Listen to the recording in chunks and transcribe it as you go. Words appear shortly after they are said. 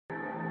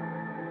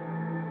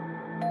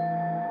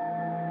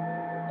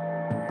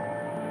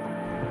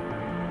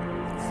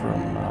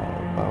from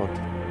about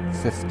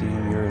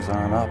 15 years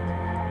on up,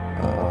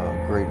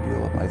 a great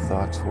deal of my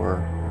thoughts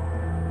were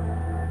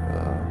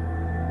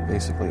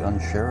basically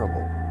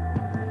unshareable.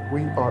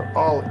 We are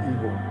all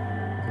evil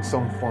in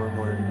some form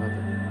or another.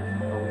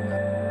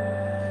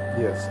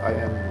 Yes, I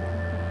am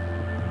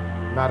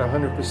not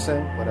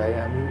 100%, but I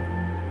am evil.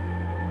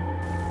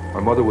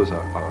 My mother was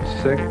a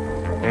sick,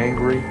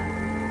 angry,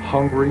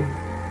 hungry,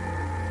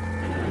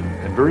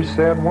 and very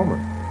sad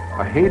woman.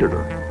 I hated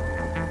her,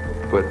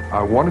 but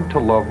I wanted to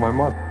love my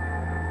mother.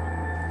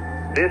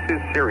 This is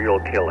Serial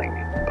Killing,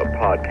 a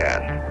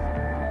podcast.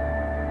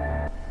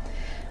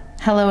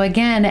 Hello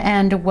again,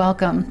 and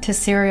welcome to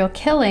Serial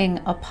Killing,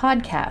 a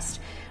podcast,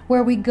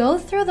 where we go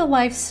through the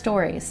life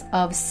stories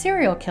of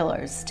serial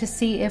killers to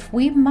see if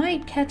we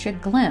might catch a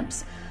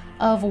glimpse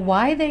of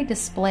why they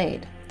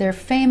displayed their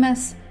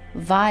famous,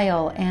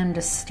 vile, and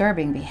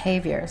disturbing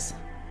behaviors.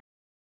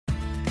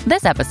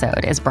 This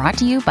episode is brought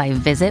to you by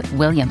Visit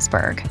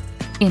Williamsburg.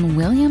 In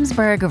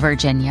Williamsburg,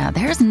 Virginia,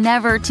 there's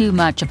never too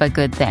much of a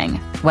good thing.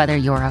 Whether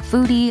you're a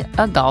foodie,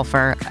 a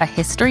golfer, a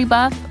history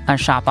buff, a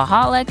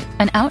shopaholic,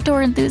 an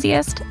outdoor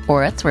enthusiast,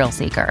 or a thrill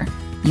seeker,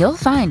 you'll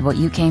find what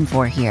you came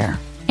for here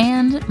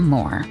and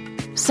more.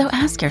 So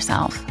ask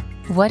yourself,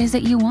 what is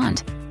it you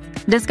want?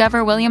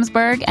 Discover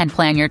Williamsburg and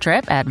plan your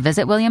trip at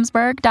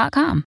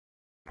visitwilliamsburg.com.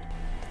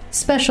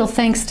 Special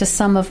thanks to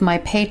some of my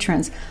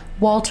patrons: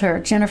 Walter,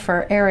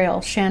 Jennifer, Ariel,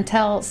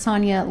 Chantel,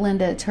 Sonia,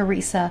 Linda,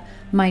 Teresa,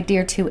 my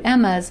dear two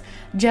Emmas,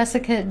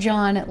 Jessica,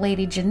 John,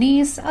 Lady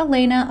Janice,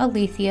 Elena,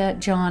 Alethea,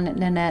 John,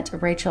 Nanette,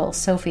 Rachel,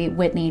 Sophie,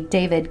 Whitney,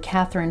 David,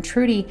 Catherine,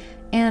 Trudy,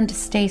 and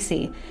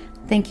Stacy.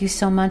 Thank you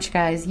so much,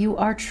 guys. You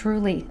are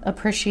truly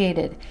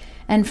appreciated.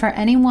 And for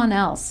anyone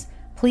else,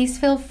 please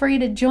feel free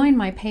to join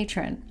my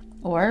Patreon,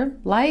 or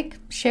like,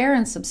 share,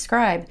 and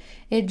subscribe.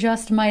 It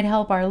just might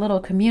help our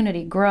little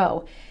community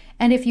grow.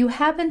 And if you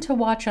happen to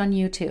watch on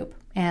YouTube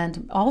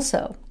and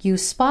also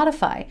use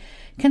Spotify,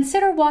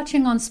 consider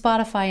watching on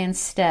Spotify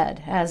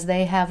instead, as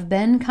they have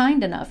been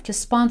kind enough to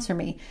sponsor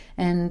me,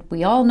 and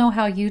we all know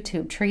how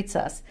YouTube treats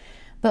us.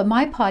 But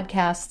my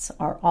podcasts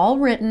are all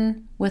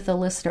written with the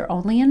listener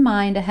only in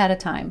mind ahead of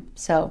time,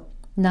 so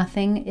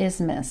nothing is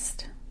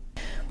missed.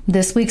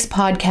 This week's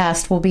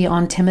podcast will be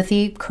on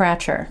Timothy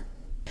Cratcher.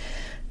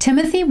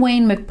 Timothy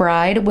Wayne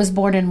McBride was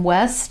born in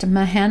West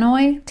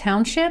Mahanoy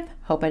Township,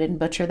 hope I didn't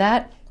butcher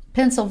that,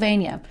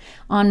 Pennsylvania,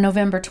 on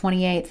November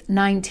 28th,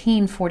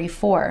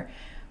 1944.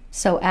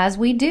 So as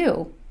we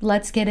do,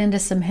 let's get into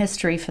some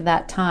history for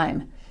that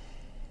time.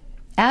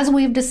 As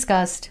we've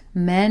discussed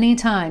many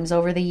times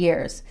over the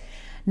years,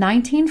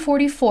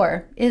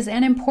 1944 is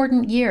an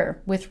important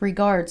year with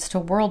regards to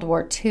World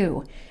War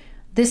II.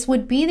 This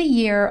would be the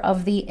year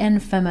of the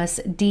infamous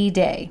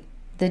D-Day,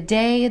 the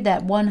day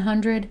that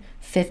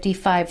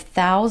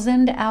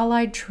 155,000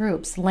 Allied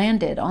troops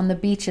landed on the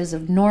beaches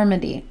of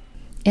Normandy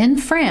in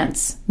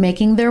France,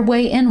 making their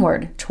way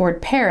inward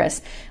toward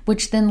Paris,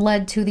 which then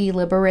led to the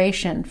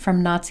liberation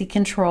from Nazi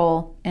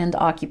control and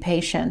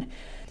occupation.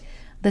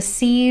 The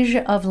siege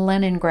of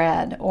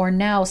Leningrad, or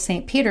now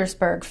St.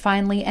 Petersburg,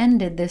 finally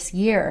ended this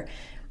year.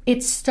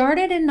 It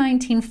started in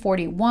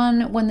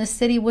 1941 when the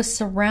city was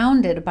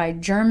surrounded by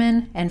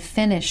German and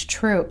Finnish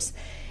troops.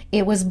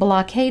 It was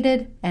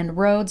blockaded and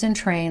roads and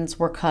trains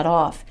were cut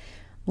off.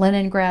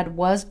 Leningrad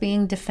was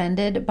being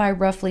defended by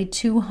roughly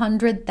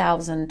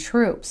 200,000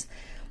 troops.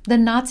 The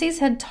Nazis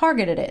had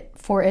targeted it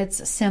for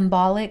its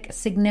symbolic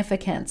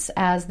significance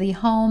as the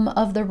home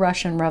of the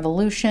Russian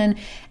Revolution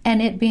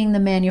and it being the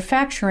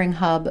manufacturing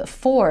hub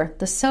for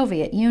the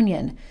Soviet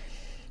Union.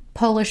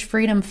 Polish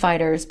freedom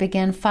fighters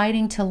began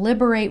fighting to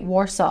liberate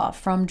Warsaw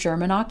from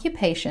German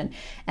occupation,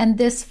 and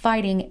this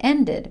fighting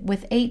ended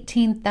with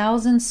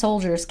 18,000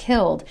 soldiers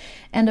killed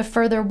and a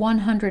further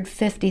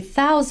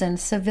 150,000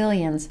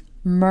 civilians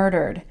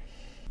murdered.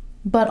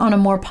 But on a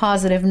more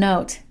positive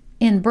note,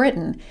 in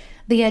Britain,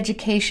 the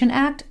Education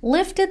Act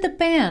lifted the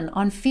ban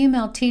on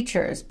female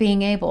teachers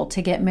being able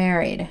to get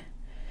married.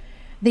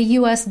 The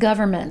U.S.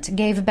 government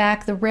gave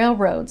back the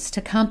railroads to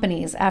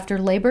companies after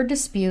labor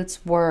disputes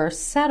were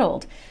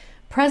settled.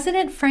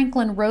 President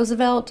Franklin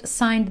Roosevelt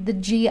signed the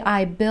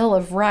GI Bill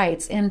of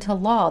Rights into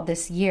law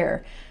this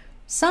year.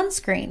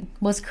 Sunscreen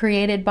was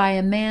created by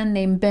a man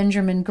named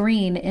Benjamin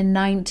Green in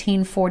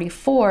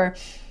 1944.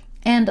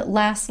 And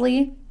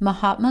lastly,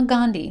 Mahatma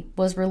Gandhi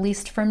was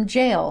released from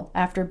jail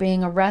after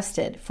being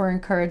arrested for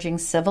encouraging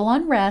civil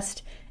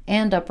unrest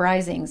and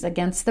uprisings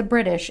against the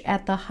British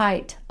at the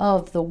height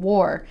of the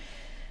war.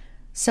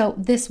 So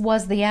this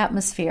was the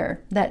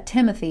atmosphere that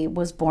Timothy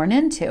was born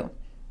into.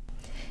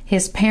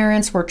 His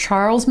parents were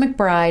Charles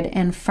McBride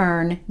and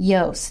Fern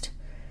Yost.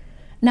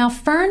 Now,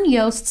 Fern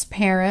Yost's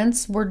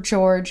parents were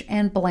George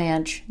and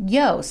Blanche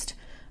Yost.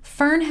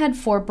 Fern had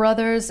 4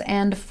 brothers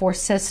and 4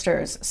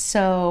 sisters,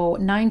 so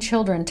 9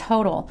 children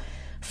total.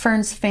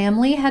 Fern's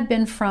family had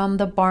been from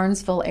the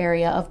Barnesville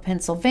area of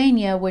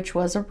Pennsylvania, which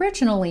was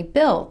originally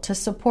built to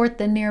support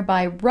the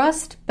nearby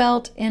Rust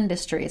Belt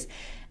industries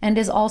and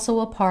is also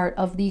a part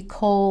of the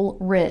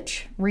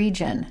coal-rich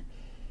region.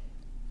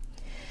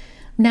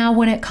 Now,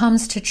 when it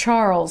comes to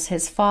Charles,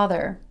 his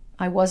father,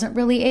 I wasn't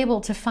really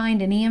able to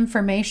find any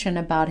information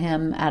about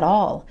him at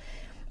all.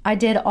 I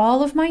did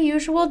all of my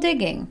usual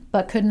digging,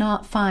 but could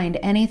not find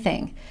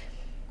anything.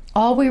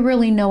 All we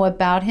really know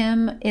about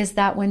him is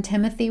that when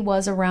Timothy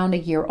was around a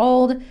year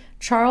old,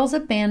 Charles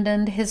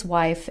abandoned his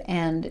wife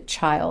and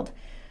child.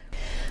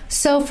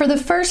 So for the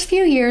first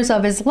few years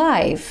of his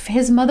life,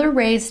 his mother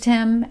raised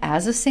him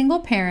as a single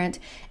parent,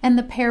 and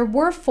the pair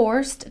were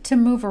forced to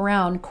move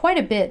around quite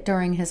a bit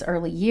during his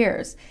early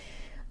years.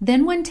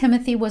 Then when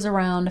Timothy was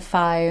around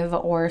 5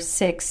 or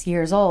 6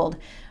 years old,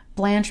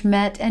 Blanche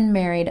met and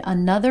married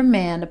another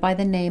man by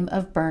the name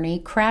of Bernie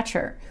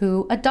Cratcher,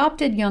 who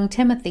adopted young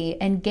Timothy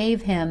and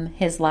gave him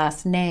his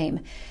last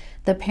name.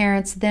 The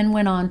parents then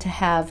went on to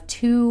have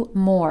 2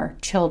 more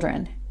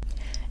children.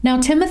 Now,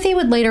 Timothy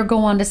would later go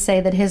on to say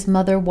that his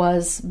mother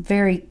was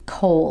very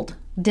cold,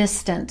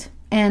 distant,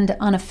 and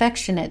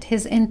unaffectionate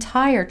his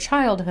entire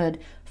childhood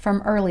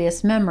from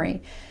earliest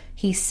memory.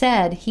 He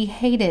said he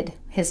hated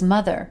his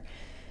mother.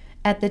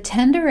 At the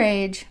tender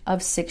age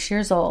of 6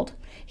 years old,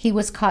 he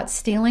was caught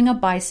stealing a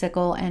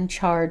bicycle and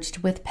charged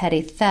with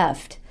petty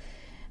theft.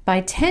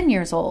 By 10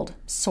 years old,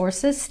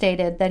 sources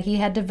stated that he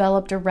had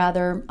developed a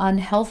rather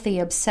unhealthy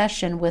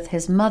obsession with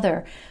his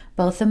mother,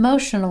 both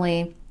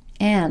emotionally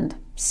and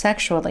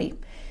sexually.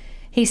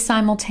 He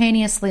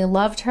simultaneously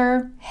loved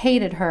her,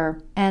 hated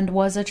her, and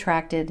was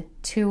attracted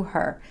to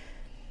her.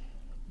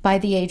 By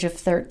the age of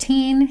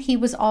 13, he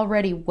was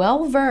already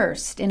well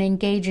versed in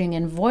engaging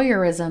in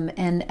voyeurism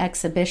and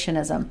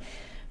exhibitionism.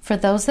 For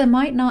those that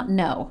might not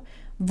know,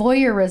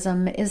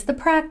 voyeurism is the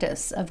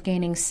practice of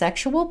gaining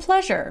sexual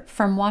pleasure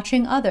from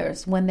watching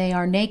others when they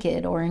are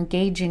naked or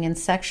engaging in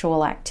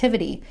sexual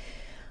activity.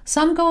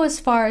 Some go as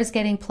far as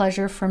getting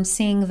pleasure from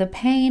seeing the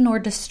pain or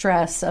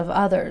distress of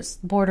others,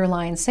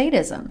 borderline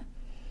sadism.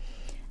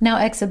 Now,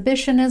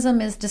 exhibitionism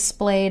is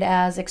displayed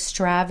as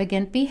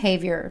extravagant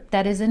behavior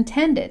that is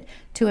intended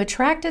to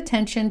attract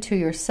attention to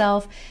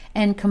yourself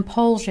and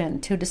compulsion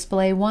to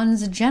display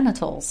one's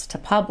genitals to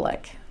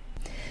public.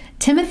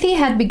 Timothy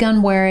had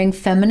begun wearing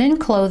feminine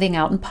clothing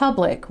out in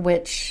public,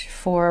 which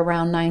for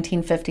around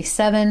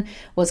 1957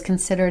 was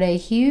considered a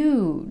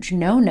huge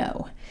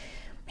no-no.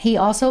 He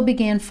also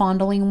began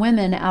fondling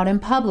women out in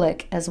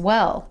public as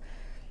well.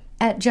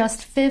 At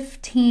just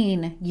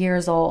 15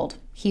 years old,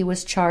 he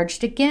was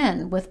charged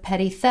again with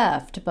petty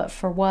theft, but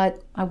for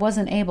what I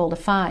wasn't able to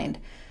find.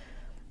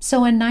 So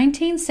in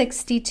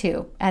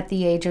 1962, at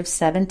the age of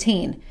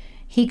 17,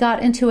 he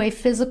got into a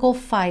physical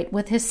fight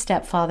with his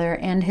stepfather,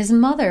 and his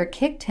mother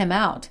kicked him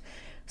out.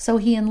 So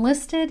he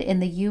enlisted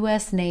in the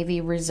U.S. Navy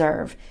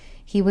Reserve.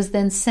 He was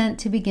then sent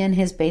to begin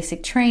his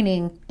basic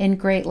training in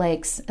Great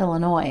Lakes,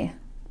 Illinois.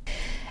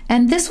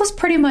 And this was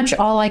pretty much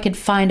all I could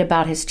find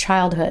about his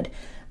childhood.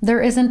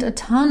 There isn't a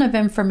ton of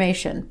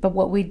information, but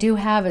what we do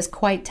have is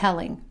quite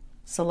telling.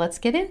 So let's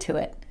get into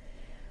it.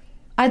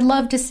 I'd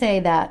love to say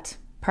that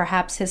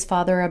perhaps his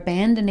father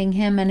abandoning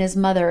him and his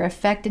mother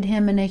affected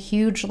him in a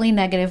hugely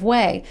negative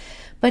way,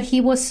 but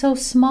he was so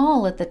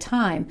small at the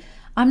time,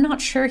 I'm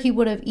not sure he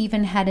would have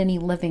even had any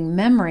living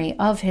memory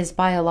of his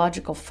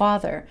biological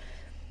father.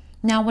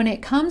 Now, when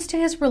it comes to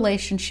his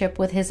relationship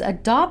with his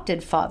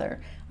adopted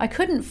father, I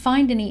couldn't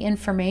find any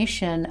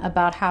information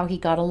about how he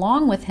got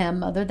along with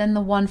him other than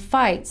the one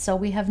fight, so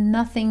we have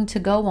nothing to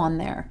go on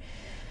there.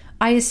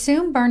 I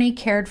assume Bernie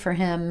cared for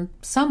him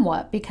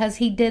somewhat because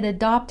he did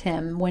adopt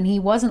him when he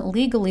wasn't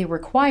legally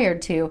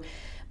required to,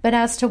 but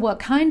as to what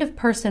kind of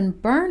person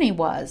Bernie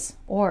was,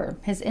 or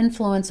his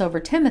influence over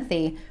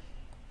Timothy,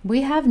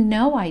 we have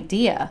no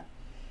idea.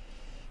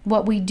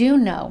 What we do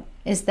know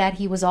is that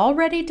he was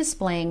already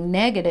displaying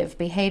negative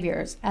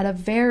behaviors at a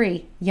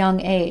very young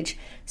age,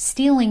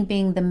 stealing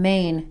being the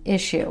main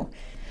issue.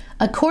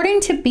 According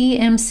to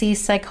BMC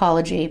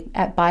Psychology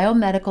at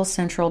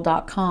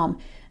biomedicalcentral.com,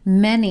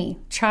 many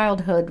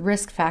childhood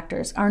risk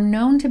factors are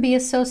known to be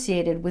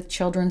associated with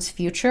children's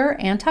future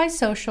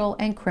antisocial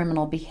and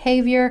criminal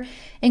behavior,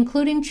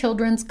 including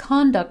children's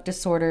conduct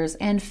disorders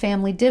and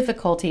family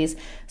difficulties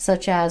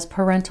such as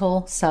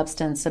parental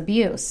substance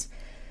abuse.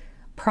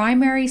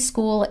 Primary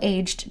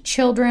school-aged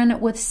children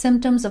with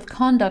symptoms of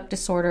conduct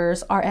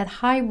disorders are at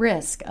high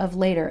risk of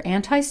later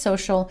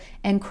antisocial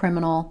and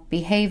criminal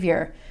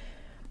behavior.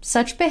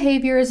 Such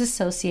behavior is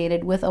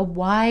associated with a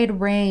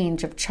wide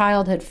range of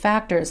childhood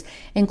factors,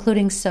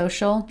 including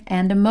social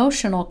and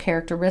emotional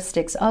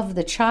characteristics of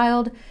the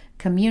child,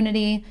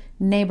 community,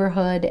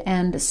 neighborhood,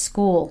 and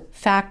school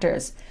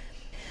factors.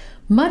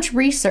 Much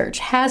research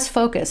has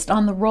focused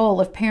on the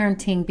role of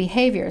parenting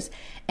behaviors,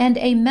 and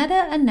a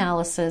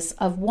meta-analysis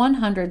of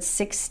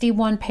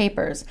 161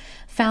 papers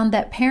found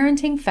that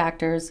parenting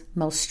factors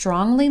most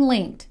strongly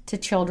linked to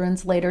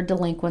children's later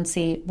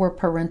delinquency were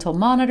parental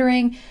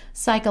monitoring,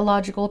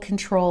 psychological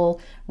control,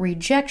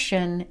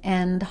 rejection,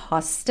 and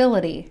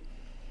hostility.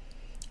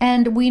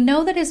 And we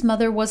know that his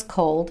mother was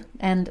cold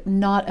and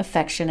not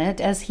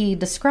affectionate, as he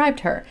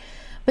described her.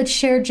 But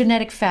shared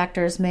genetic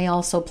factors may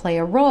also play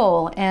a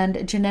role,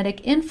 and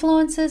genetic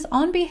influences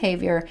on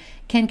behavior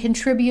can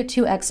contribute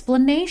to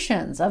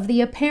explanations of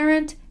the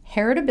apparent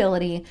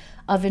heritability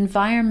of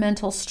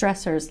environmental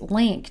stressors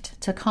linked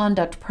to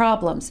conduct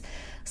problems,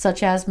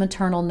 such as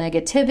maternal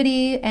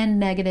negativity and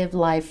negative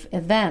life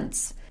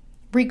events.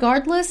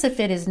 Regardless if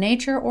it is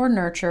nature or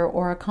nurture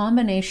or a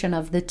combination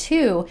of the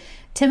two,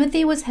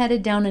 Timothy was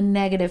headed down a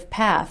negative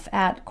path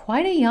at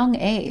quite a young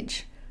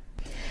age.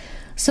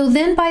 So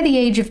then by the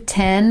age of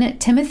 10,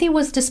 Timothy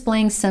was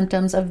displaying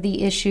symptoms of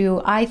the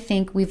issue I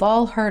think we've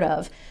all heard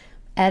of,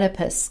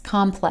 Oedipus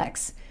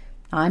complex.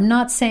 I'm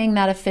not saying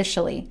that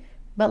officially,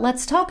 but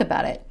let's talk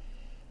about it.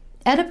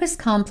 Oedipus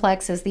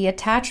complex is the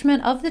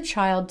attachment of the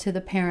child to the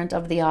parent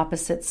of the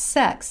opposite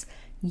sex,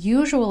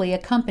 usually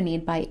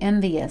accompanied by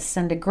envious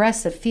and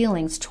aggressive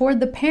feelings toward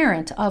the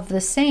parent of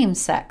the same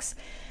sex.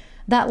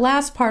 That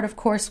last part, of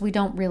course, we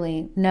don't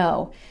really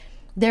know.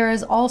 There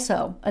is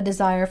also a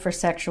desire for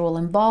sexual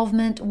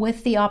involvement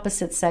with the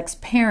opposite sex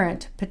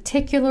parent,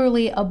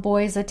 particularly a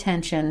boy's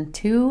attention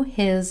to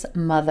his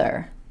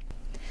mother.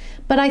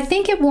 But I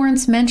think it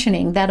warrants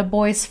mentioning that a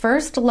boy's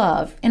first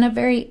love, in a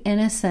very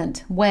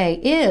innocent way,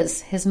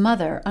 is his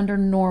mother under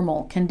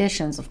normal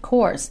conditions, of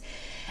course.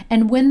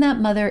 And when that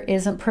mother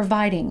isn't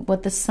providing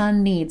what the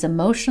son needs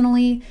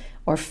emotionally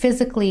or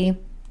physically,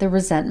 the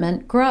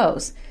resentment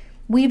grows.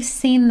 We've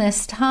seen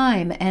this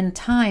time and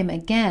time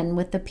again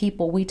with the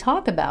people we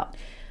talk about.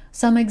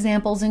 Some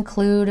examples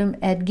include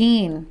Ed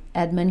Gein,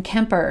 Edmund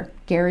Kemper,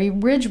 Gary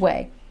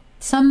Ridgway.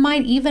 Some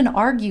might even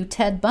argue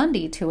Ted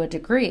Bundy to a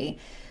degree,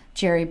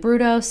 Jerry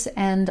Brudos,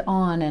 and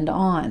on and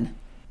on.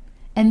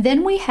 And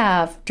then we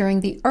have,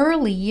 during the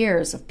early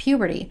years of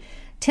puberty,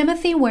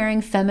 Timothy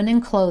wearing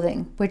feminine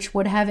clothing, which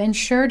would have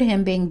ensured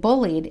him being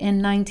bullied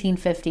in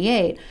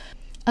 1958,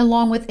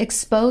 along with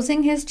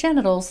exposing his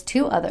genitals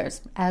to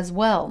others, as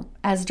well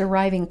as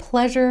deriving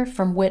pleasure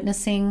from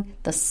witnessing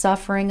the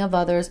suffering of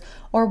others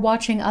or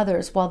watching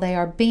others while they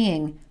are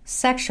being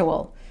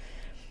sexual.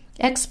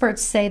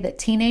 Experts say that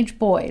teenage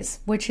boys,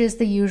 which is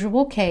the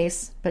usual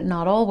case, but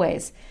not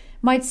always,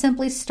 might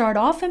simply start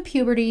off in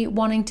puberty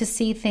wanting to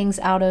see things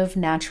out of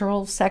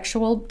natural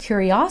sexual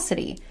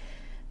curiosity.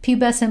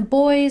 Pubescent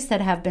boys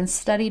that have been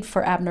studied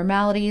for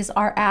abnormalities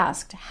are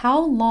asked, how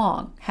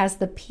long has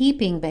the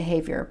peeping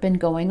behavior been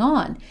going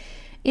on?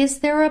 Is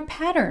there a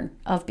pattern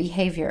of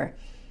behavior?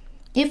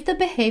 If the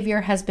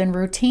behavior has been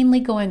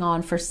routinely going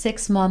on for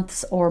 6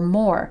 months or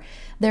more,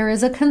 there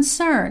is a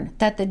concern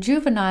that the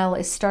juvenile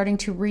is starting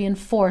to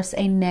reinforce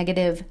a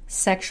negative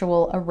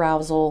sexual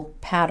arousal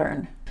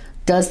pattern.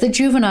 Does the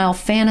juvenile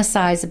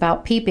fantasize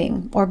about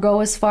peeping or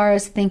go as far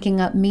as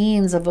thinking up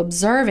means of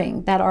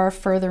observing that are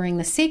furthering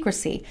the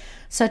secrecy,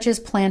 such as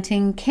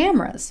planting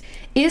cameras?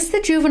 Is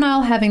the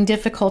juvenile having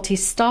difficulty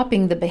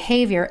stopping the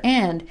behavior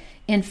and,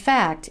 in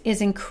fact,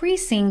 is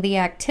increasing the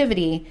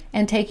activity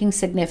and taking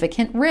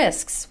significant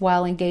risks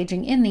while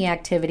engaging in the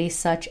activity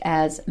such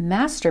as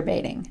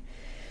masturbating?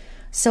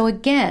 So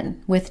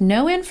again, with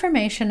no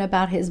information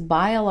about his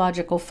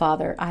biological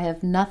father, I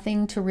have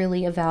nothing to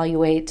really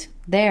evaluate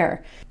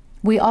there.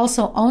 We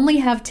also only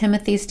have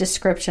Timothy's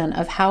description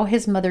of how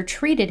his mother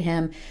treated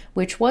him,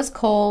 which was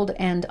cold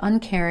and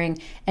uncaring,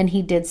 and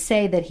he did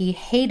say that he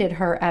hated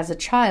her as a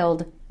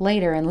child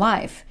later in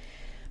life.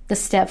 The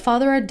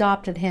stepfather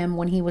adopted him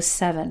when he was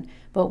 7,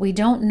 but we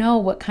don't know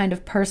what kind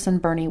of person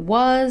Bernie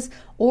was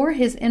or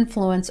his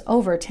influence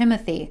over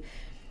Timothy.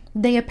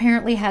 They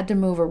apparently had to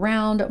move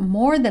around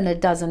more than a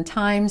dozen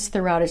times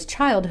throughout his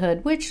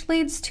childhood, which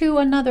leads to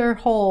another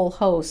whole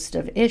host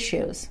of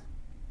issues.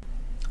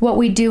 What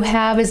we do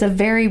have is a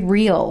very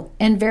real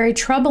and very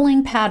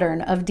troubling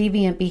pattern of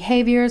deviant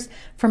behaviors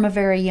from a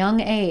very young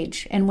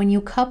age, and when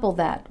you couple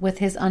that with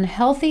his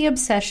unhealthy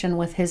obsession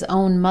with his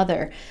own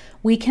mother,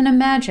 we can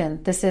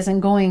imagine this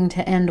isn't going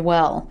to end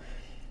well.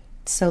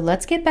 So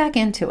let's get back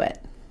into it.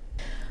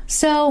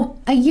 So,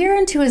 a year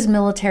into his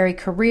military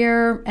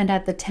career, and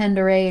at the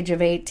tender age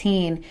of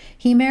 18,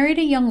 he married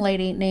a young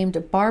lady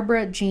named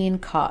Barbara Jean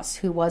Koss,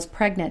 who was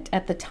pregnant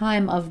at the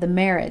time of the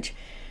marriage.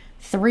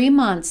 3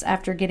 months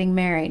after getting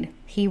married,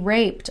 he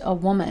raped a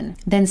woman,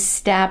 then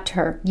stabbed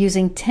her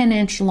using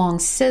 10-inch long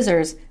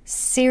scissors,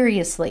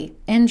 seriously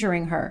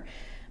injuring her.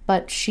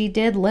 But she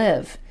did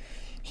live.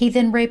 He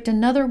then raped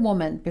another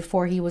woman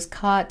before he was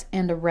caught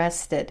and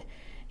arrested.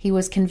 He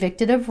was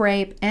convicted of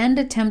rape and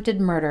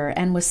attempted murder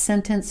and was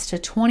sentenced to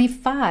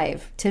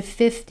 25 to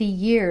 50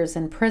 years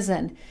in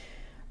prison.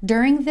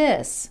 During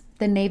this,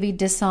 the Navy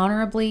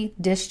dishonorably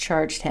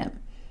discharged him.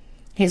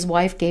 His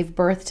wife gave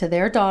birth to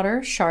their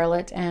daughter,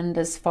 Charlotte, and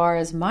as far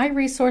as my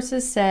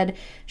resources said,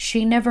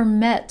 she never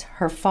met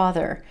her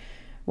father.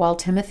 While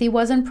Timothy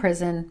was in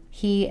prison,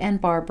 he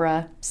and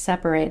Barbara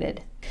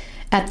separated.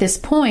 At this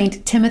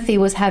point, Timothy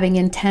was having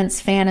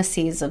intense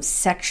fantasies of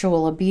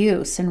sexual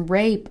abuse and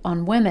rape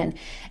on women,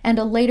 and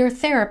a later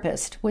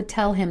therapist would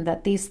tell him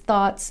that these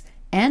thoughts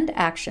and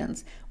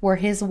actions were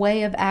his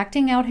way of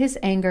acting out his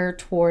anger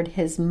toward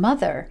his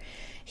mother.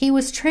 He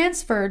was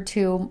transferred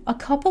to a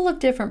couple of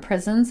different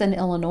prisons in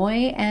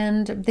Illinois,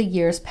 and the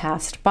years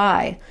passed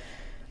by.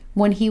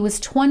 When he was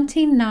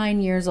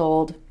 29 years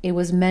old, it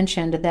was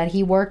mentioned that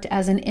he worked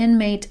as an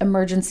inmate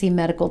emergency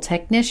medical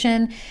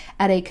technician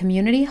at a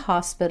community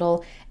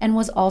hospital and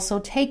was also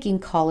taking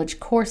college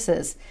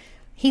courses.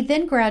 He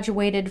then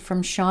graduated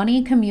from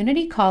Shawnee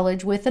Community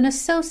College with an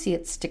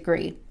associate's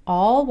degree,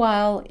 all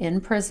while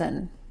in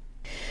prison.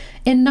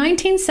 In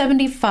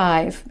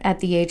 1975, at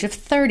the age of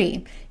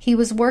 30, he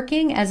was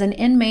working as an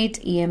inmate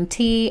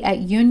EMT at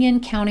Union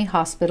County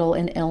Hospital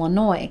in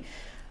Illinois.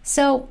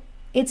 So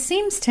it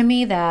seems to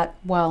me that,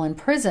 while in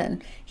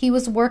prison, he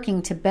was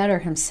working to better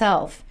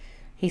himself.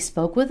 He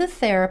spoke with a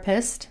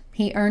therapist.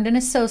 He earned an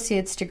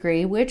associate's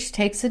degree, which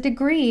takes a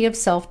degree of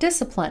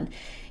self-discipline.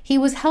 He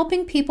was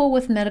helping people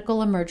with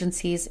medical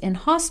emergencies in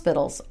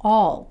hospitals.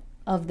 All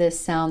of this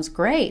sounds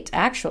great,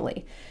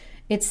 actually.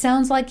 It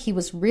sounds like he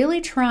was really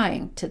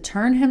trying to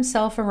turn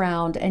himself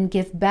around and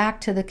give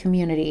back to the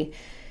community,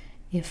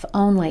 if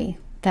only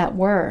that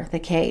were the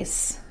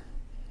case.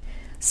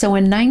 So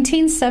in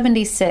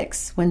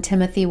 1976, when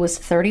Timothy was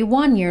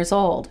 31 years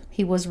old,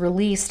 he was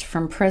released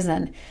from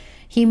prison.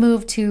 He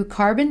moved to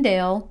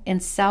Carbondale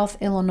in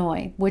South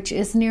Illinois, which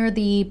is near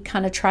the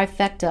kind of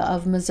trifecta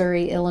of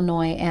Missouri,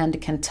 Illinois,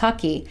 and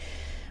Kentucky.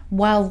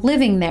 While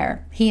living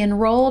there, he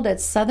enrolled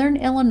at Southern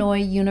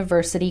Illinois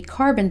University,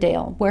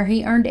 Carbondale, where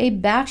he earned a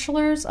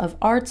Bachelor's of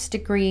Arts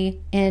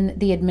degree in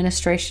the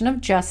Administration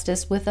of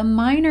Justice with a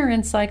minor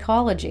in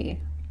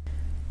psychology.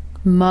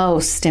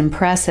 Most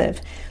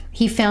impressive.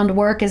 He found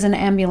work as an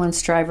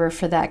ambulance driver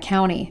for that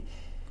county.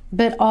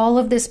 But all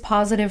of this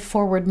positive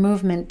forward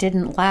movement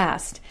didn't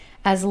last,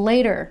 as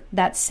later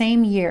that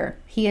same year,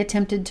 he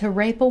attempted to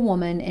rape a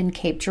woman in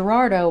Cape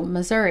Girardeau,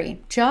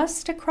 Missouri,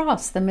 just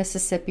across the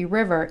Mississippi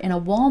River in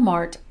a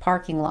Walmart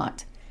parking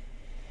lot.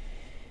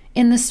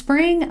 In the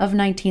spring of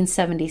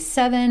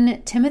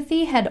 1977,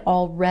 Timothy had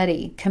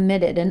already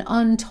committed an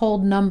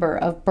untold number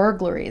of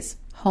burglaries,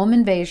 home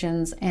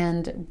invasions,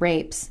 and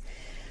rapes.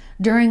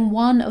 During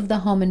one of the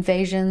home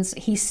invasions,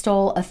 he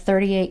stole a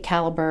 .38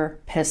 caliber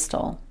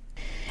pistol.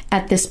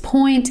 At this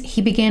point,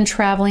 he began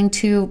traveling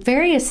to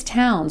various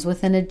towns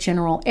within a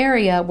general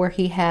area where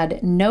he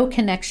had no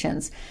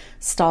connections,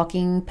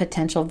 stalking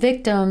potential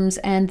victims,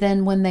 and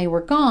then when they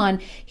were gone,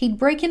 he'd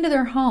break into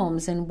their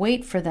homes and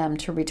wait for them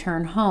to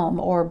return home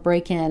or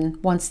break in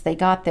once they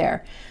got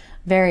there.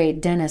 Very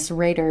Dennis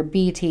Rader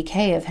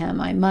BTK of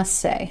him, I must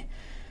say.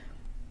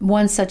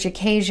 One such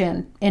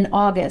occasion, in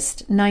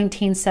August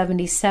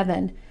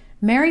 1977,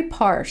 Mary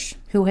Parsh,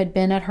 who had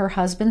been at her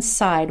husband's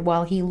side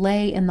while he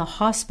lay in the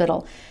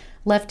hospital,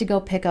 left to go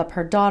pick up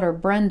her daughter,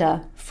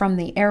 Brenda, from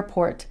the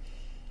airport.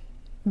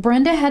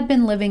 Brenda had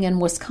been living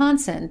in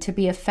Wisconsin to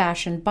be a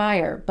fashion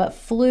buyer, but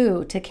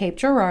flew to Cape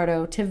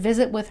Girardeau to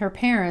visit with her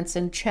parents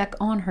and check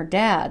on her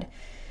dad.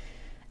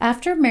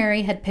 After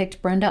Mary had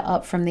picked Brenda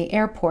up from the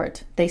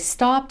airport, they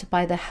stopped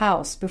by the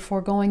house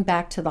before going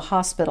back to the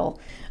hospital.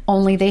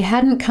 Only they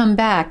hadn't come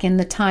back in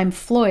the time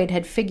Floyd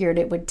had figured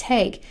it would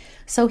take,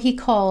 so he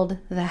called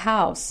the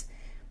house.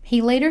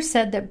 He later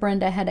said that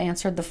Brenda had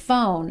answered the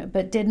phone,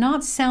 but did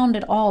not sound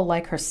at all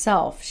like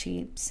herself.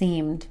 She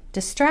seemed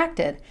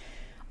distracted.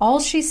 All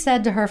she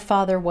said to her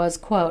father was,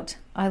 quote,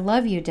 "I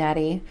love you,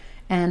 Daddy,"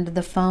 and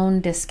the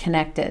phone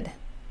disconnected.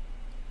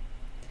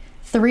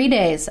 3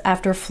 days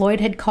after Floyd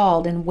had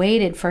called and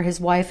waited for his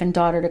wife and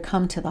daughter to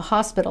come to the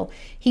hospital,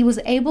 he was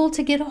able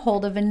to get a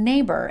hold of a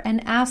neighbor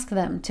and ask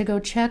them to go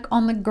check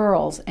on the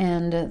girls,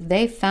 and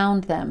they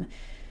found them.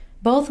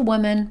 Both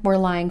women were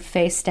lying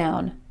face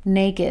down,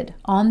 naked,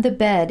 on the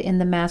bed in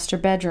the master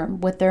bedroom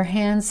with their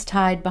hands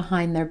tied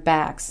behind their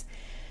backs.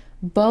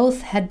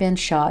 Both had been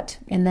shot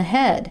in the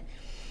head.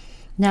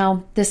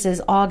 Now, this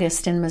is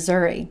August in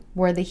Missouri,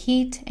 where the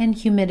heat and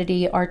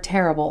humidity are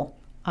terrible.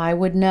 I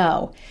would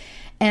know.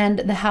 And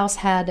the house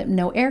had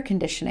no air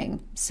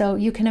conditioning, so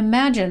you can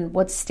imagine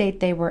what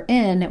state they were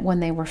in when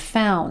they were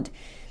found.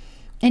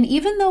 And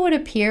even though it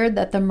appeared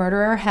that the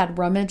murderer had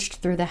rummaged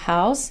through the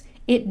house,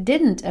 it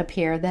didn't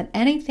appear that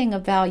anything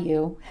of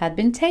value had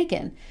been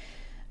taken.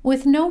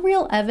 With no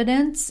real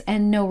evidence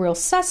and no real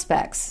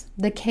suspects,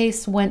 the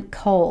case went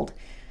cold.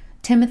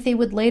 Timothy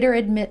would later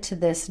admit to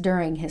this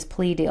during his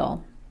plea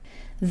deal.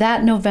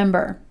 That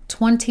November,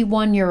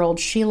 21-year-old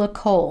Sheila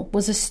Cole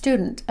was a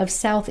student of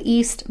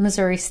Southeast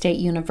Missouri State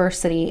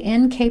University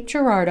in Cape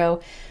Girardeau,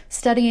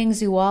 studying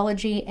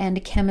zoology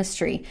and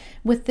chemistry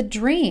with the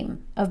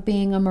dream of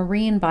being a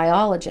marine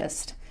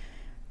biologist.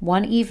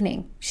 One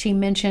evening, she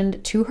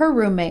mentioned to her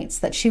roommates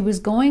that she was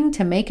going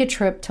to make a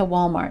trip to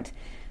Walmart.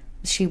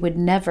 She would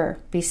never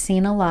be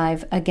seen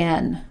alive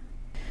again.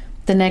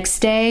 The next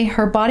day,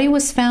 her body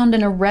was found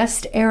in a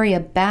rest area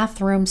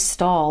bathroom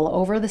stall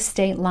over the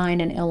state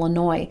line in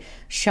Illinois,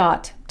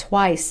 shot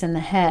twice in the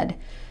head.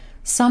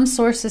 Some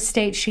sources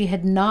state she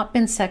had not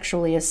been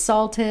sexually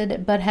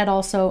assaulted, but had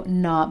also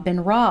not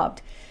been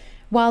robbed.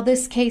 While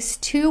this case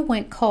too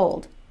went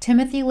cold,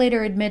 Timothy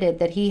later admitted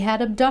that he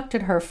had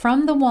abducted her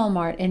from the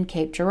Walmart in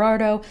Cape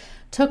Girardeau,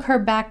 took her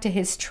back to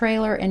his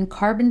trailer in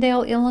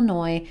Carbondale,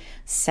 Illinois,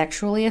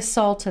 sexually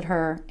assaulted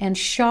her, and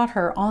shot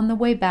her on the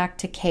way back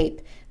to Cape,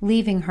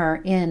 leaving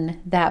her in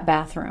that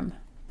bathroom.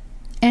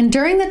 And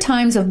during the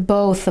times of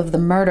both of the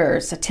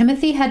murders,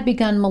 Timothy had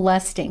begun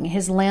molesting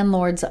his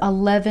landlord's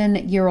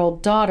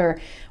 11-year-old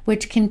daughter,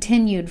 which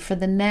continued for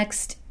the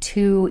next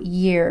 2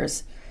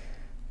 years.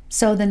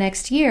 So the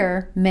next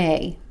year,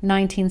 May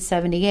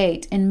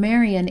 1978, in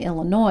Marion,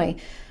 Illinois,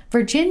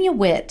 Virginia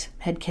Witt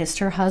had kissed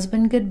her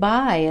husband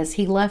goodbye as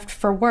he left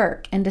for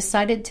work and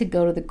decided to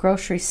go to the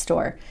grocery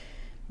store.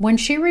 When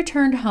she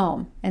returned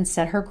home and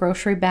set her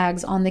grocery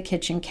bags on the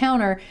kitchen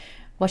counter,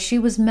 she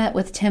was met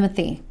with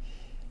Timothy.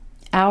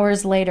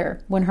 Hours later,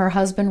 when her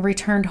husband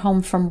returned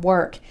home from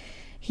work,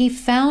 he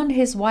found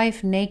his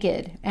wife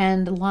naked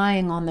and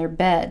lying on their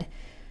bed.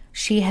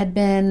 She had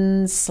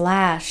been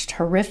slashed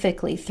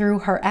horrifically through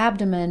her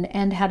abdomen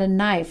and had a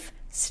knife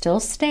still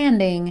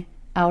standing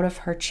out of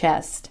her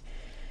chest.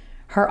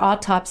 Her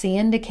autopsy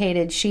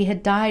indicated she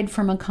had died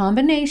from a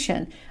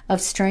combination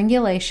of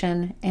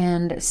strangulation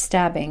and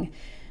stabbing.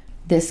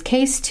 This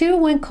case, too,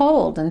 went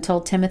cold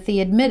until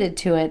Timothy admitted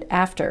to it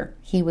after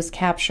he was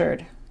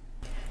captured.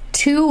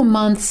 2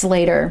 months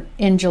later,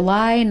 in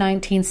July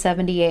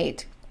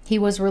 1978, he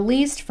was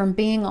released from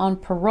being on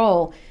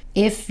parole,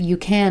 if you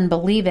can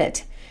believe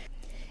it.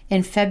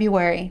 In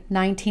February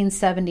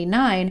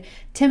 1979,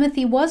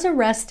 Timothy was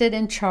arrested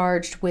and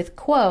charged with,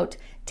 quote,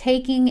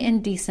 taking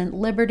indecent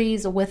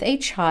liberties with a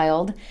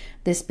child,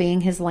 this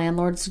being his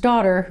landlord's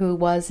daughter, who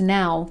was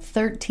now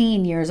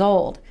 13 years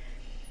old.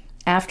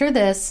 After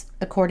this,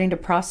 according to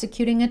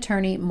prosecuting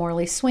attorney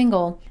Morley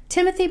Swingle,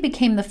 Timothy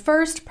became the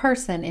first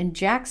person in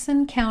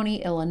Jackson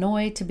County,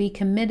 Illinois, to be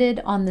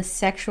committed on the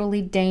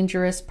sexually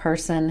dangerous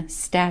person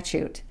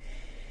statute.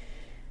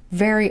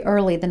 Very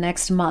early the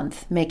next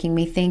month, making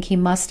me think he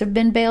must have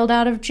been bailed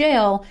out of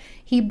jail,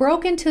 he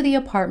broke into the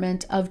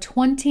apartment of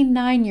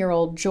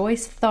 29-year-old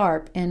Joyce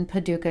Tharp in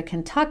Paducah,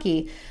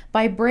 Kentucky,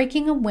 by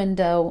breaking a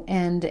window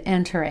and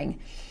entering.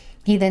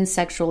 He then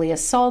sexually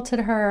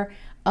assaulted her,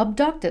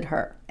 abducted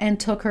her, and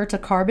took her to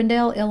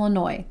Carbondale,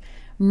 Illinois,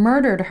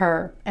 murdered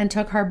her, and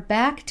took her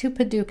back to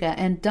Paducah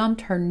and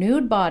dumped her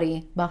nude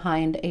body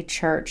behind a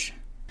church.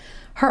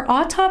 Her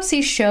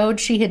autopsy showed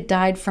she had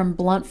died from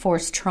blunt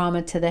force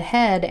trauma to the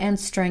head and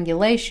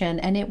strangulation,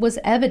 and it was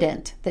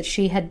evident that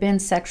she had been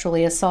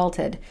sexually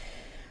assaulted.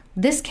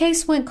 This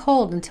case went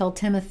cold until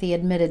Timothy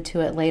admitted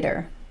to it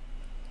later.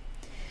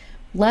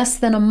 Less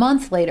than a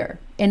month later,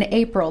 in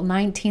April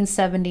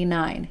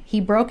 1979,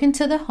 he broke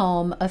into the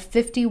home of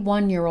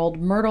 51-year-old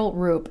Myrtle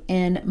Roop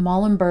in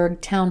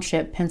Muhlenberg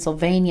Township,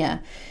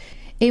 Pennsylvania.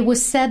 It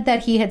was said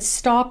that he had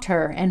stalked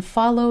her and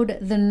followed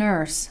the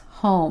nurse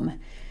home.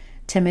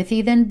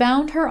 Timothy then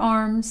bound her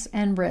arms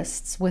and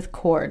wrists with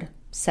cord,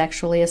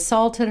 sexually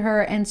assaulted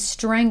her, and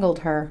strangled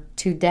her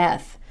to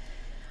death.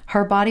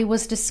 Her body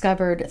was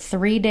discovered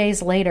 3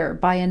 days later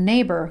by a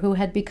neighbor who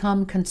had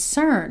become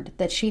concerned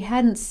that she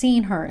hadn't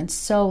seen her in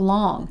so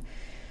long.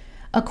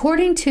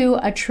 According to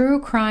a true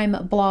crime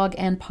blog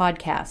and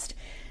podcast,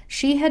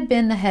 she had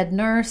been the head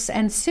nurse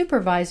and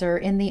supervisor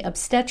in the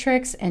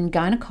obstetrics and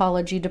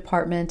gynecology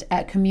department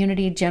at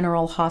Community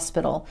General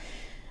Hospital.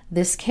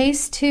 This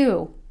case,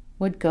 too,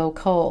 would go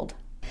cold.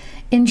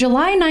 In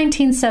July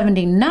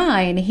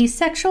 1979, he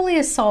sexually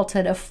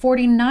assaulted a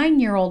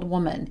 49-year-old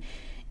woman.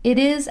 It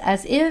is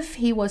as if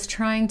he was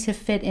trying to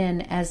fit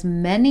in as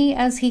many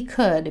as he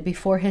could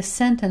before his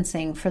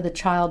sentencing for the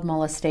child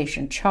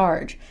molestation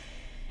charge.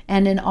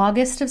 And in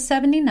August of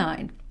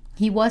 79,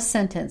 he was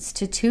sentenced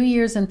to 2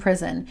 years in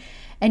prison.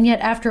 And yet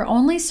after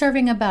only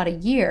serving about a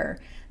year,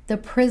 the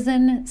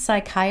prison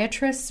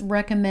psychiatrists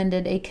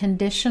recommended a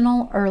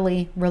conditional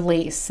early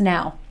release.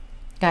 Now,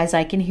 guys,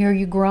 I can hear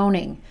you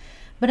groaning.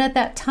 But at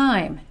that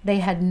time, they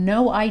had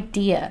no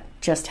idea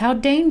just how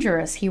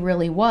dangerous he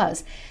really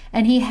was.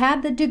 And he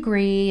had the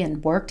degree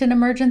and worked in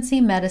emergency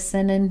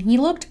medicine, and he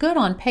looked good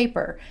on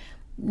paper.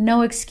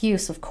 No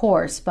excuse, of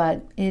course,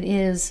 but it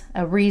is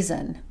a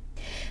reason.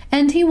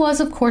 And he was,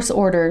 of course,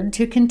 ordered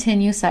to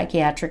continue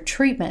psychiatric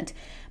treatment.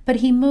 But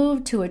he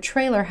moved to a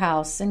trailer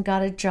house and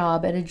got a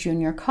job at a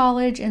junior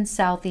college in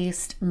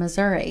southeast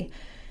Missouri.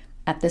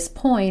 At this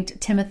point,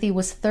 Timothy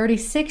was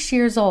 36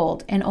 years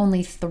old and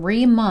only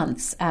 3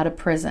 months out of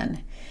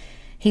prison.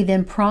 He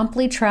then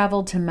promptly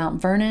traveled to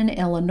Mount Vernon,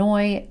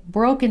 Illinois,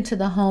 broke into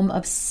the home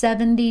of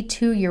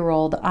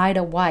 72-year-old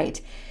Ida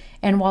White,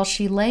 and while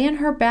she lay in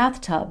her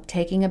bathtub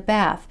taking a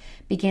bath,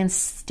 began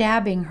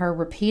stabbing her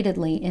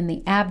repeatedly in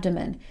the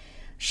abdomen.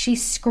 She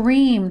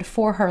screamed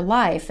for her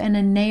life, and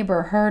a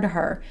neighbor heard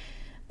her.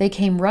 They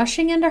came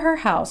rushing into her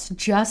house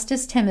just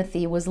as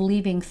Timothy was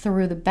leaving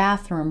through the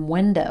bathroom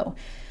window.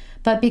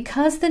 But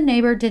because the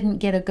neighbor didn't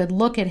get a good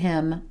look at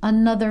him,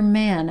 another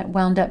man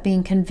wound up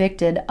being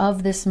convicted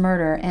of this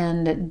murder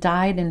and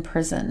died in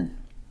prison.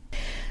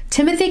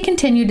 Timothy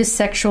continued to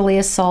sexually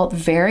assault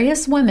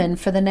various women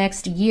for the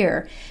next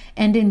year,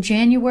 and in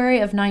January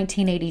of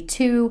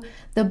 1982,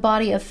 the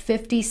body of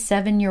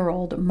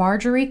 57-year-old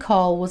Marjorie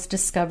Call was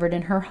discovered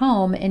in her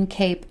home in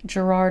Cape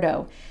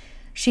Girardeau.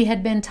 She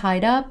had been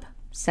tied up,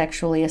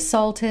 sexually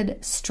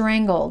assaulted,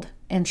 strangled,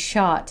 and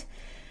shot.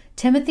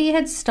 Timothy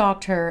had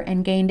stalked her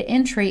and gained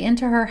entry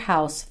into her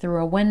house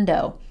through a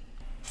window.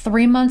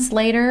 3 months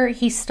later,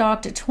 he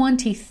stalked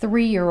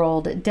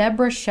 23-year-old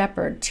Deborah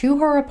Shepard to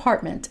her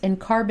apartment in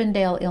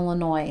Carbondale,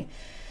 Illinois.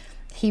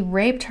 He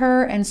raped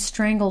her and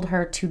strangled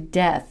her to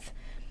death.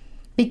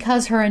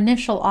 Because her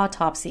initial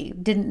autopsy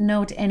didn't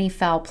note any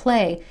foul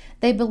play,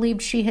 they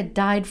believed she had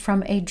died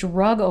from a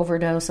drug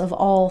overdose of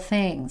all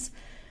things.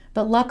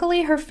 But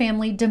luckily, her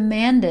family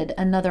demanded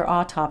another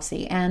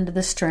autopsy, and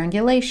the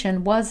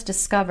strangulation was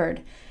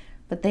discovered.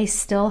 But they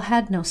still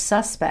had no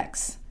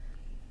suspects.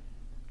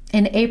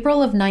 In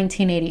April of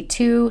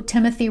 1982,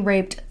 Timothy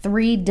raped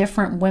 3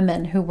 different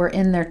women who were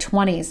in their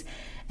 20s,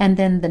 and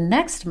then the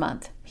next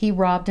month, he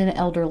robbed an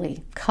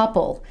elderly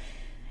couple.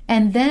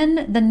 And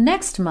then the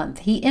next month,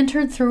 he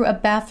entered through a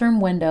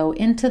bathroom window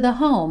into the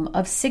home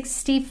of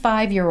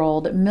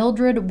 65-year-old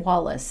Mildred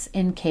Wallace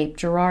in Cape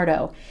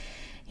Girardeau.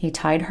 He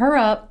tied her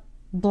up,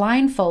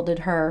 blindfolded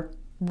her,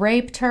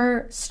 raped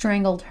her,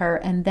 strangled her,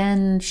 and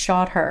then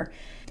shot her.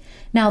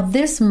 Now,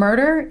 this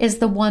murder is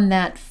the one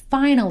that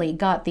finally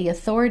got the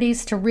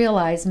authorities to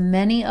realize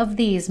many of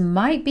these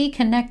might be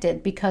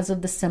connected because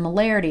of the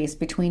similarities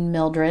between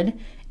Mildred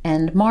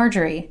and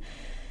Marjorie.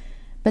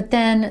 But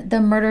then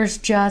the murders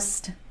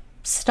just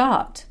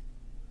stopped.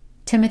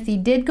 Timothy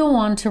did go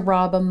on to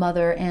rob a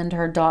mother and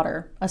her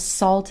daughter,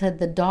 assaulted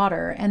the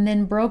daughter, and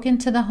then broke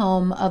into the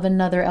home of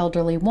another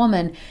elderly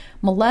woman,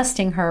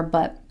 molesting her,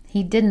 but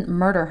he didn't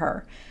murder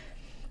her.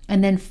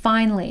 And then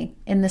finally,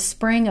 in the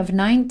spring of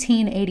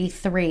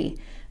 1983,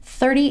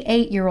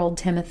 38-year-old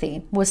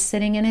Timothy was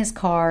sitting in his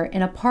car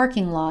in a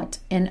parking lot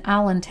in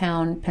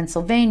Allentown,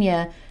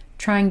 Pennsylvania,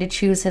 trying to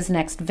choose his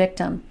next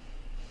victim.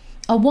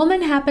 A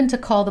woman happened to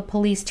call the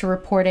police to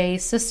report a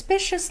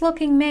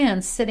suspicious-looking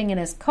man sitting in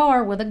his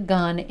car with a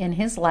gun in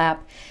his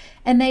lap,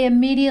 and they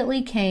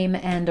immediately came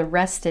and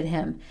arrested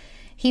him.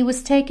 He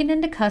was taken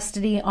into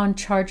custody on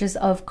charges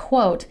of,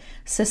 quote,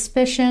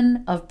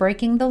 suspicion of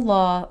breaking the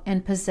law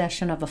and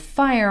possession of a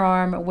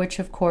firearm, which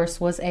of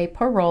course was a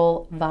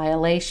parole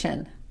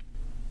violation.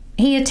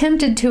 He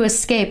attempted to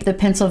escape the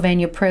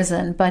Pennsylvania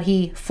prison, but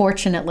he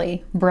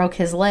fortunately broke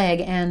his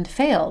leg and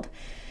failed.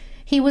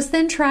 He was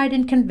then tried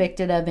and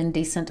convicted of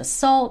indecent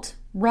assault,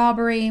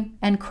 robbery,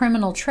 and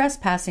criminal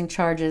trespassing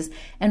charges,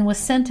 and was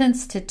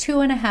sentenced to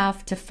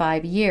 2.5 to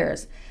 5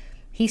 years.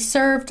 He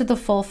served the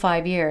full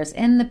 5 years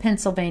in the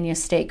Pennsylvania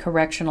State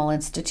Correctional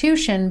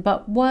Institution,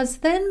 but was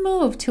then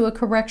moved to a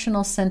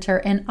correctional center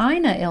in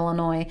Ina,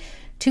 Illinois,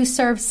 to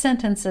serve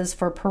sentences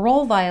for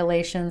parole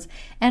violations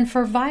and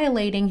for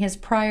violating his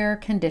prior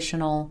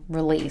conditional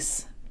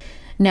release.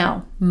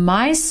 Now,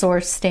 my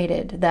source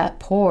stated that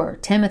poor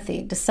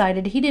Timothy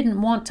decided he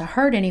didn't want to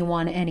hurt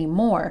anyone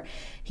anymore.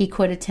 He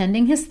quit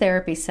attending his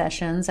therapy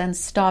sessions and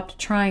stopped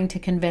trying to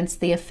convince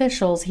the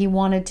officials he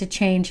wanted to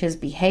change his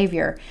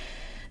behavior.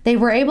 They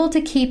were able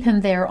to keep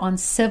him there on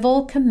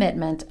civil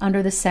commitment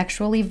under the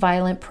Sexually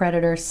Violent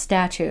Predator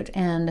statute,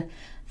 and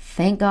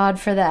thank God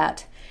for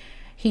that.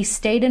 He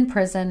stayed in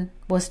prison,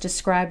 was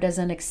described as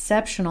an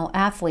exceptional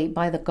athlete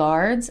by the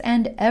guards,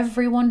 and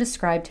everyone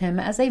described him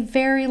as a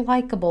very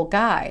likable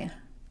guy.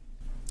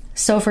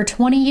 So for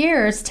 20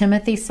 years,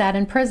 Timothy sat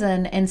in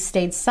prison and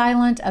stayed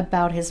silent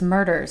about his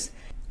murders.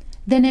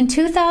 Then in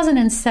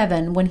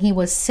 2007, when he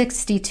was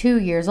 62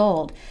 years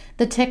old,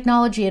 the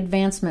technology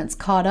advancements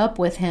caught up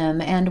with him,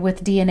 and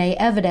with DNA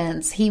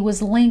evidence, he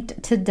was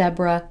linked to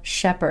Deborah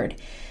Shepard.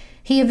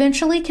 He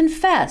eventually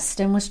confessed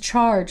and was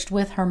charged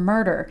with her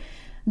murder.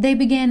 They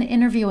began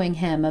interviewing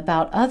him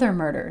about other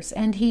murders,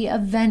 and he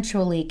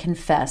eventually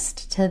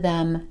confessed to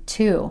them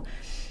too.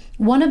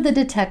 One of the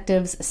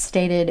detectives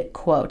stated,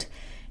 quote,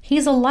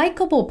 "He's a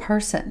likable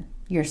person.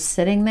 You're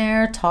sitting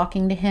there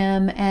talking to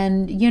him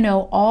and you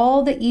know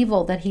all the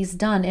evil that he's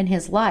done in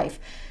his life,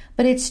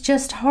 but it's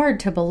just hard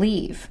to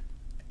believe."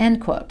 End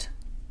quote.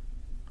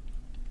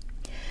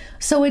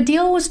 So a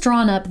deal was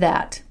drawn up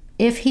that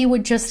if he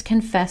would just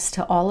confess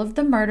to all of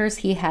the murders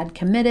he had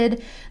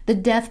committed, the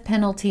death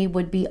penalty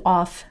would be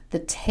off the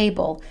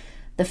table.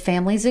 The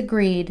families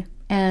agreed,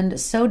 and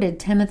so did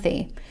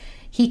Timothy.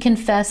 He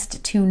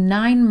confessed to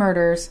 9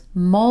 murders,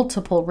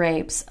 multiple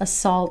rapes,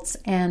 assaults,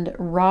 and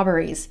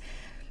robberies.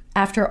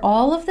 After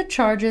all of the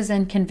charges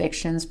and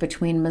convictions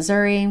between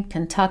Missouri,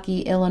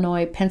 Kentucky,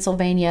 Illinois,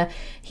 Pennsylvania,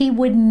 he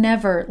would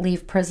never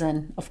leave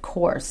prison, of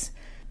course.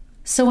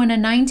 So in a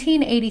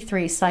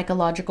 1983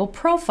 psychological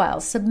profile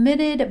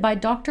submitted by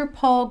Dr.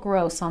 Paul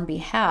Gross on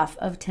behalf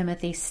of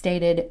Timothy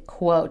stated,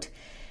 quote,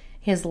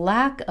 "His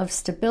lack of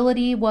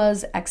stability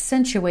was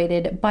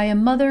accentuated by a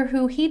mother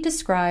who he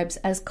describes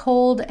as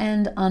cold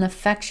and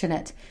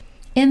unaffectionate.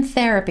 In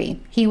therapy,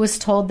 he was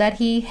told that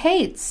he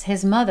hates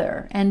his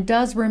mother and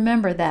does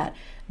remember that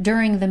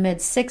during the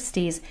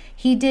mid-60s,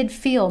 he did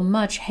feel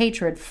much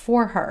hatred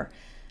for her.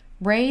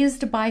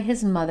 Raised by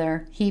his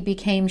mother, he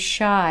became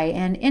shy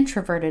and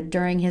introverted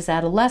during his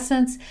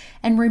adolescence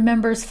and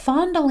remembers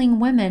fondling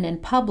women in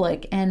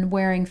public and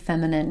wearing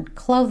feminine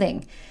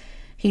clothing.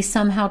 He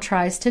somehow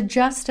tries to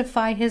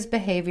justify his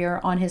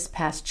behavior on his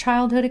past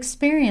childhood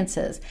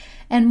experiences,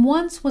 and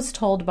once was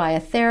told by a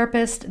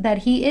therapist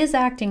that he is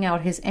acting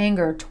out his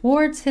anger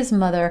towards his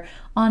mother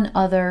on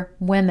other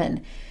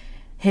women.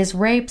 His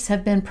rapes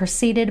have been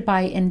preceded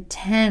by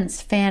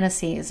intense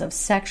fantasies of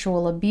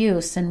sexual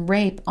abuse and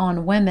rape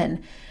on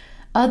women.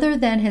 Other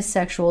than his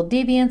sexual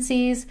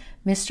deviancies,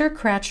 Mr.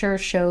 Kratcher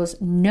shows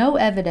no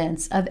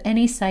evidence of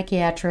any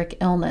psychiatric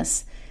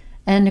illness."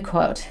 End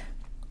quote.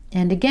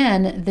 And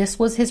again, this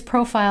was his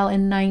profile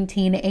in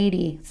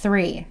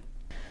 1983.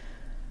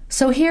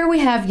 So here we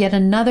have yet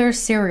another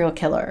serial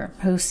killer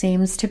who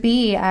seems to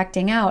be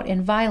acting out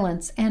in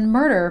violence and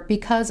murder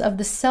because of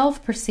the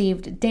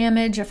self-perceived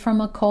damage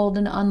from a cold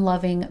and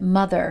unloving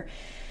mother.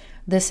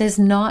 This is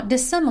not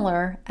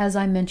dissimilar, as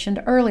I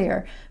mentioned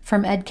earlier,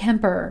 from Ed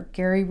Kemper,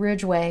 Gary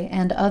Ridgway,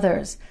 and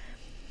others.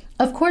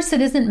 Of course,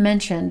 it isn't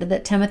mentioned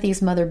that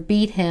Timothy's mother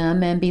beat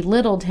him and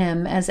belittled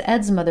him as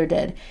Ed's mother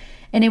did.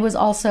 And it was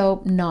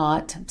also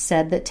not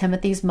said that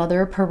Timothy's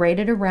mother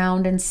paraded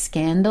around in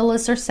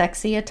scandalous or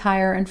sexy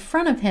attire in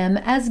front of him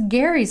as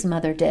Gary's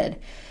mother did.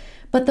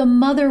 But the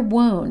mother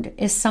wound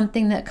is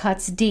something that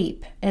cuts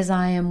deep, as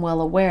I am well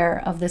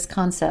aware of this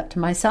concept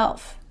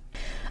myself.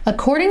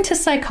 According to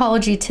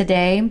Psychology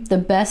Today, the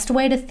best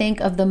way to think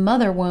of the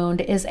mother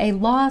wound is a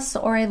loss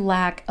or a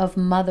lack of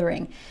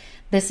mothering.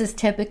 This is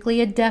typically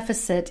a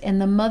deficit in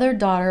the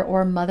mother-daughter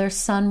or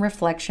mother-son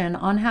reflection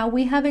on how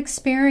we have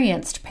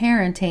experienced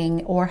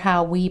parenting or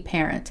how we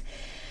parent.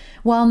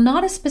 While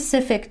not a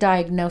specific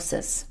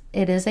diagnosis,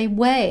 it is a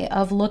way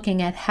of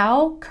looking at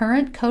how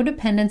current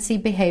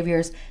codependency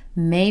behaviors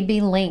may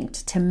be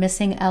linked to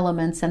missing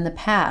elements in the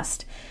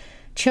past.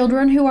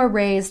 Children who are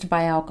raised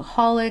by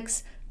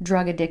alcoholics,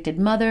 drug-addicted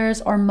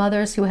mothers, or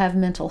mothers who have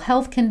mental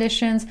health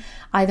conditions,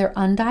 either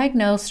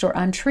undiagnosed or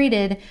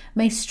untreated,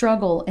 may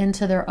struggle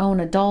into their own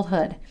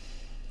adulthood.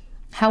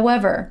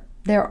 However,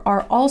 there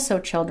are also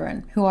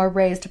children who are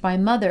raised by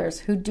mothers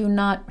who do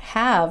not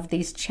have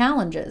these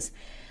challenges.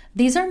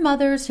 These are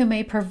mothers who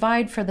may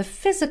provide for the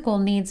physical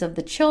needs of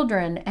the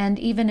children and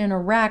even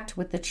interact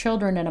with the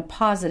children in a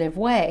positive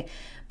way,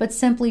 but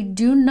simply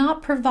do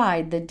not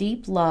provide the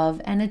deep love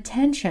and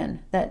attention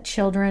that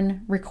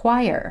children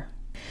require.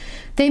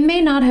 They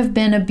may not have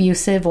been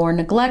abusive or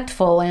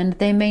neglectful, and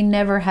they may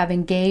never have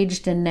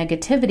engaged in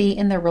negativity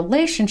in their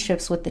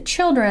relationships with the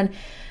children,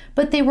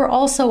 but they were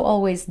also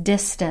always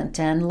distant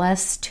and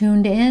less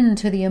tuned in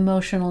to the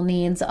emotional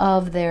needs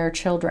of their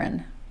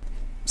children.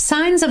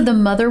 Signs of the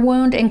mother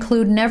wound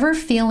include never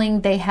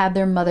feeling they had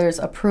their mother's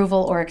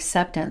approval or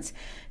acceptance,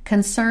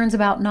 concerns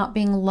about not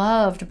being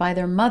loved by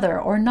their mother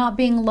or not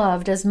being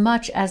loved as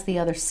much as the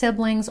other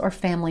siblings or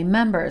family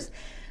members,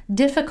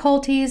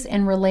 difficulties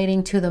in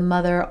relating to the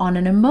mother on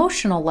an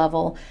emotional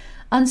level,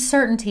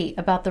 uncertainty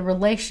about the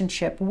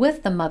relationship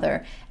with the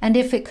mother and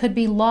if it could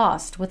be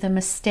lost with a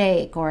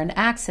mistake or an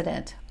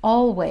accident,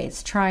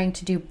 always trying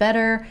to do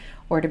better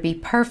or to be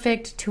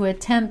perfect to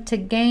attempt to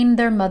gain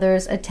their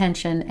mother's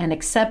attention and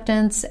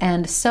acceptance,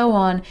 and so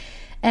on.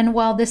 And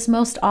while this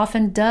most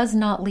often does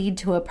not lead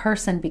to a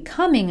person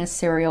becoming a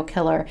serial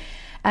killer,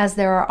 as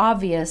there are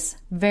obvious,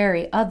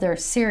 very other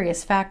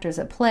serious factors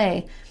at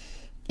play,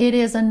 it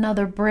is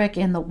another brick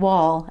in the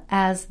wall,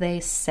 as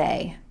they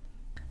say.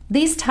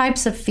 These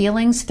types of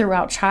feelings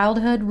throughout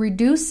childhood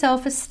reduce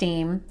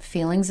self-esteem,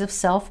 feelings of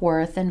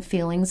self-worth, and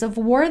feelings of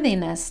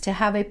worthiness to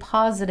have a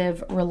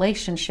positive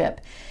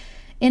relationship.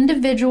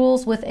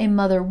 Individuals with a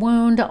mother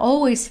wound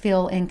always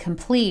feel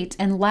incomplete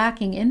and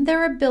lacking in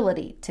their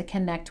ability to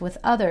connect with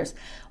others,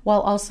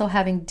 while also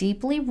having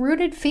deeply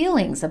rooted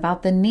feelings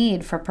about the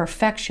need for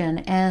perfection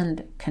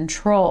and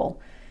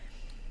control.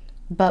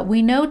 But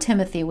we know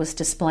Timothy was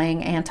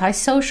displaying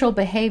antisocial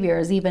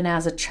behaviors even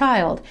as a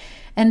child,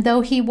 and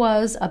though he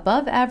was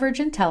above average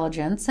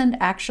intelligence and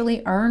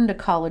actually earned a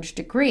college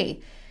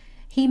degree,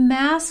 he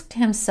masked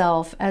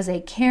himself as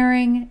a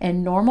caring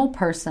and normal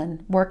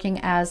person working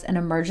as an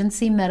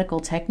emergency medical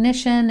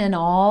technician and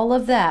all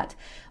of that,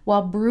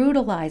 while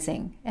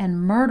brutalizing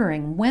and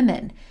murdering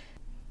women.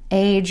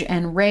 Age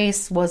and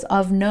race was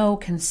of no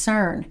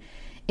concern.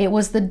 It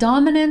was the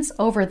dominance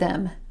over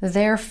them,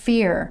 their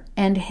fear,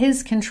 and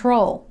his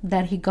control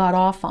that he got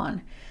off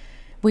on.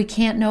 We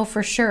can't know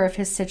for sure if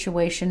his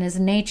situation is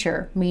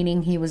nature,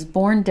 meaning he was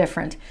born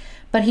different,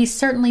 but he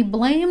certainly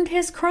blamed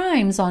his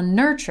crimes on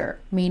nurture,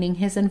 meaning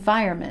his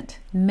environment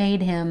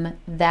made him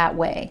that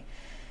way.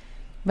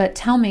 But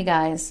tell me,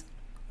 guys,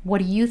 what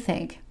do you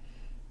think?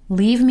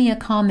 Leave me a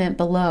comment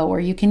below, or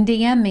you can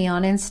DM me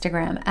on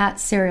Instagram at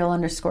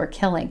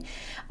serial_killing.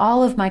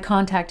 All of my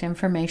contact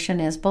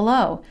information is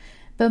below.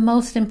 But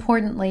most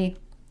importantly,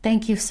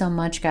 thank you so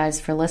much,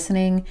 guys, for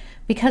listening,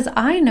 because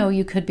I know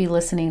you could be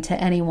listening to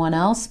anyone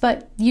else,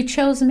 but you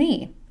chose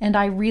me, and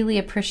I really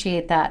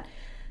appreciate that.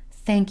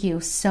 Thank you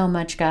so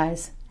much,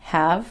 guys.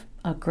 Have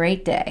a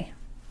great day.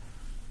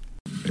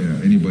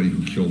 Anybody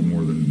who killed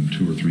more than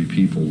 2 or 3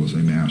 people was a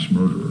mass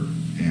murderer,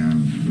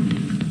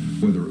 and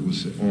whether it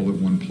was all at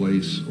one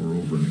place or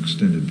over an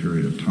extended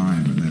period of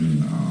time. And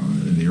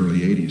then in the early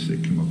 80s, they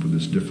came up with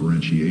this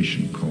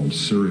differentiation called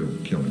serial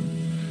killing.